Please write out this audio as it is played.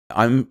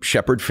I'm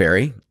Shepard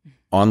Fairey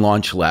on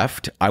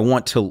LaunchLeft. I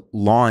want to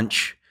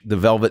launch the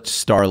Velvet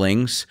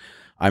Starlings.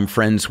 I'm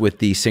friends with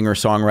the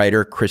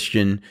singer-songwriter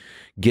Christian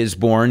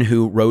Gisborne,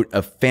 who wrote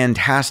a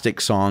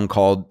fantastic song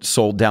called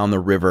Sold Down the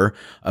River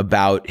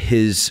about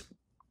his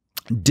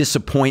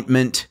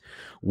disappointment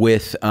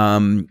with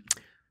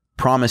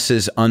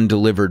promises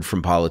undelivered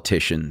from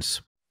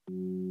politicians.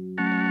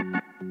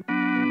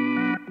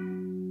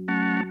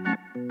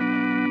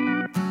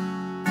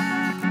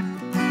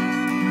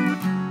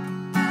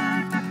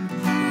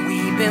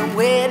 Been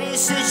waiting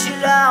such a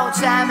long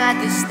time at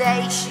the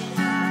station.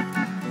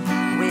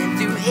 Went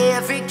through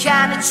every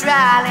kind of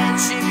trial and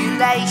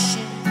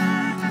tribulation.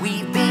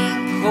 We've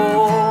been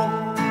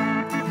cold,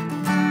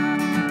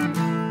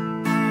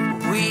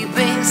 we've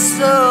been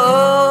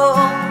slow,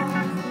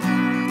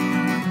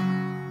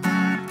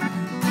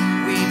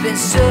 we've been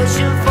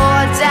searching for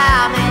a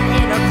diamond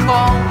in a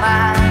coal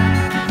mine.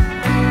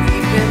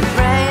 We've been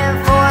praying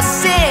for a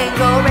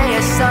single ray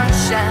of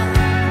sunshine.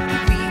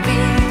 We've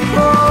been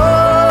cold,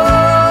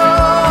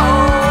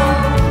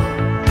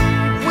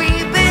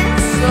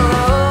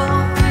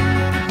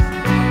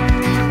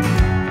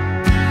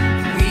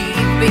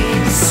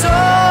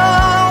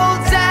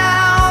 sold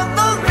down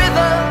the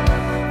river.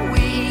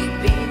 We've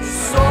been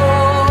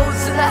sold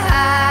to the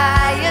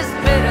highest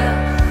bidder.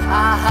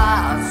 Our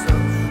hearts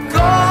are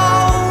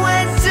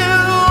going to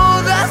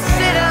the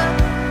sinner.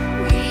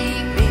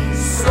 We've been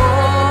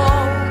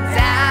sold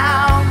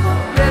down the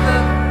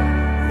river.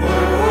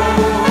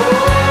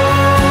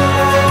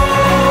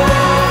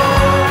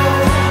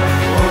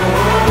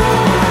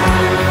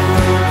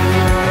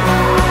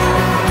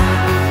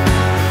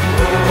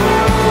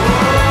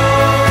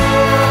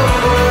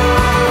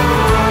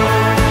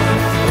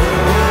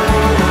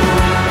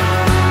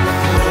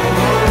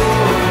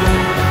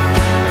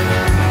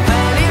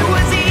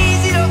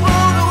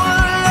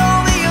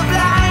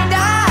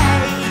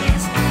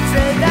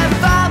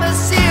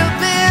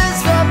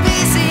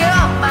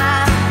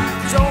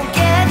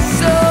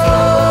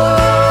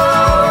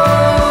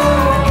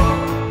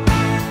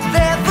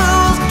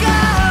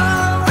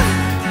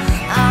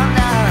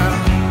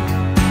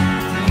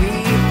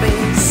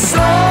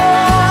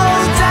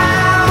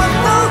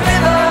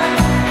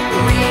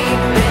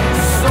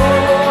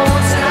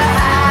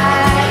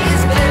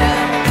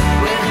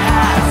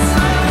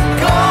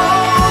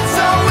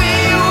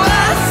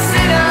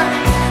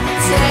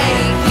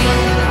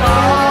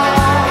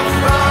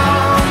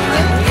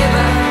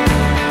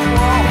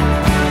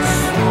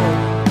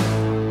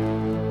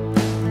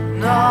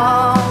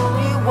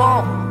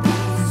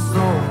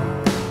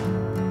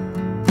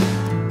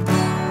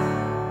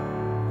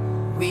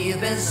 We've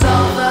been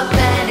sold for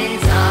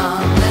pennies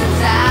on the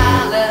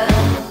dollar,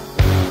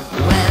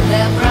 when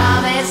they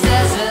promised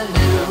us a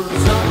new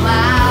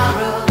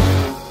tomorrow.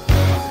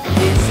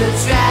 It's a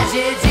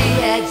tragedy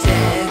and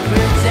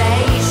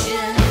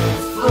degradation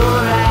for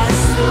our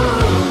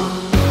soul.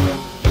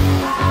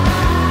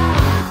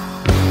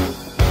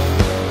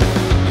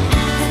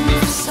 And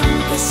if some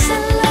piece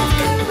of love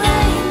can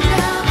rain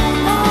down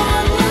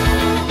on you,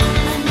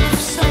 and if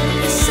some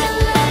piece of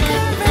love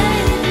can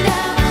rain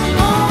down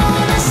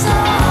on us all,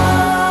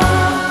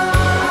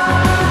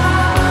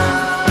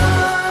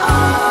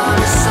 on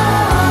us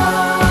all,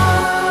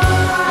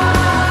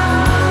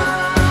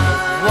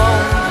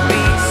 won't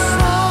be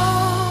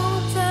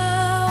sold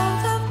down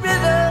the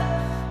river,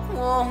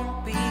 won't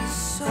be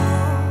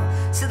sold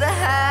to the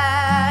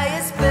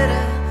highest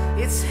bidder.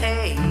 It's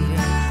hate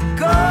and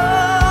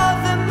gold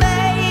that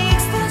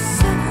makes the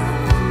sinner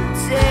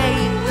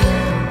take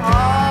it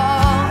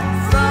all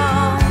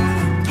from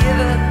the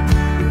giver.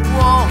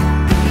 Won't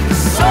be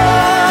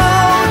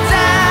sold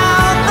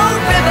down the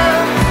river,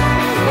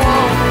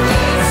 won't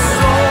be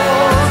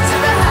sold to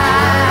the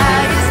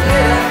highest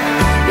bidder.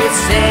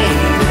 It's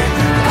hate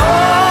and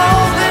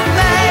gold that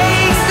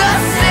makes the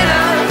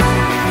sinner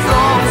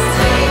don't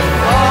take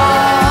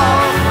all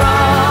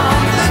from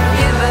the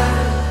giver.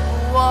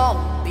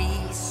 Won't be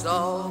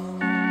sold,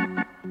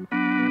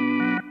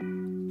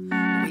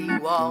 we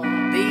won't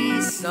be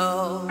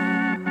sold.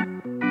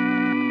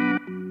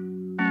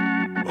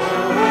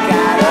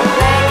 Gotta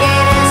make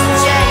it in some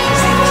change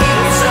to keep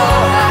it so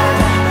high,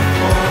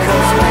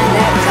 'cause when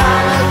that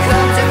karma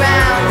comes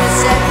around to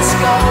set the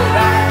score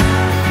right,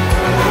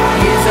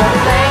 here's a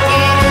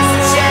blanket and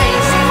some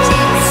change to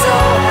keep it so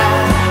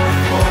high,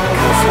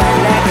 'cause when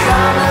that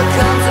karma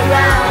comes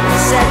around to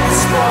set the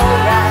score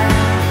right,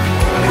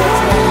 'cause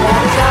when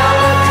that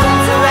karma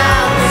comes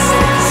around to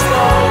set the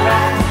score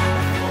right,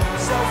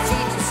 so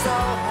keep it so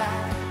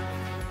high,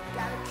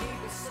 gotta keep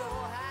it so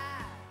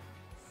high.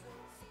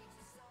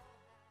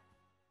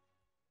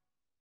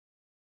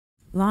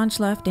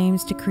 LaunchLeft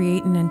aims to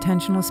create an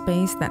intentional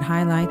space that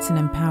highlights and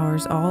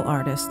empowers all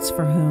artists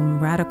for whom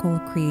radical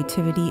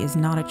creativity is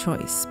not a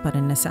choice, but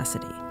a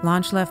necessity.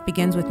 LaunchLeft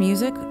begins with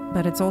music,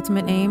 but its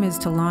ultimate aim is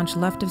to launch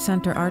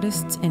left-of-center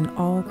artists in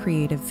all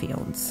creative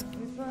fields.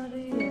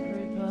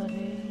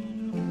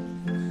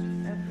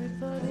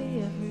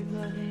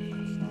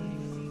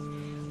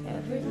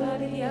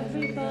 Everybody,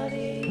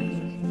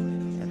 everybody,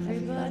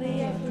 everybody,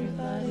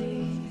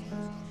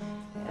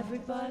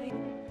 everybody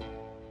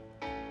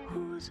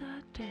who's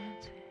a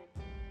dancing.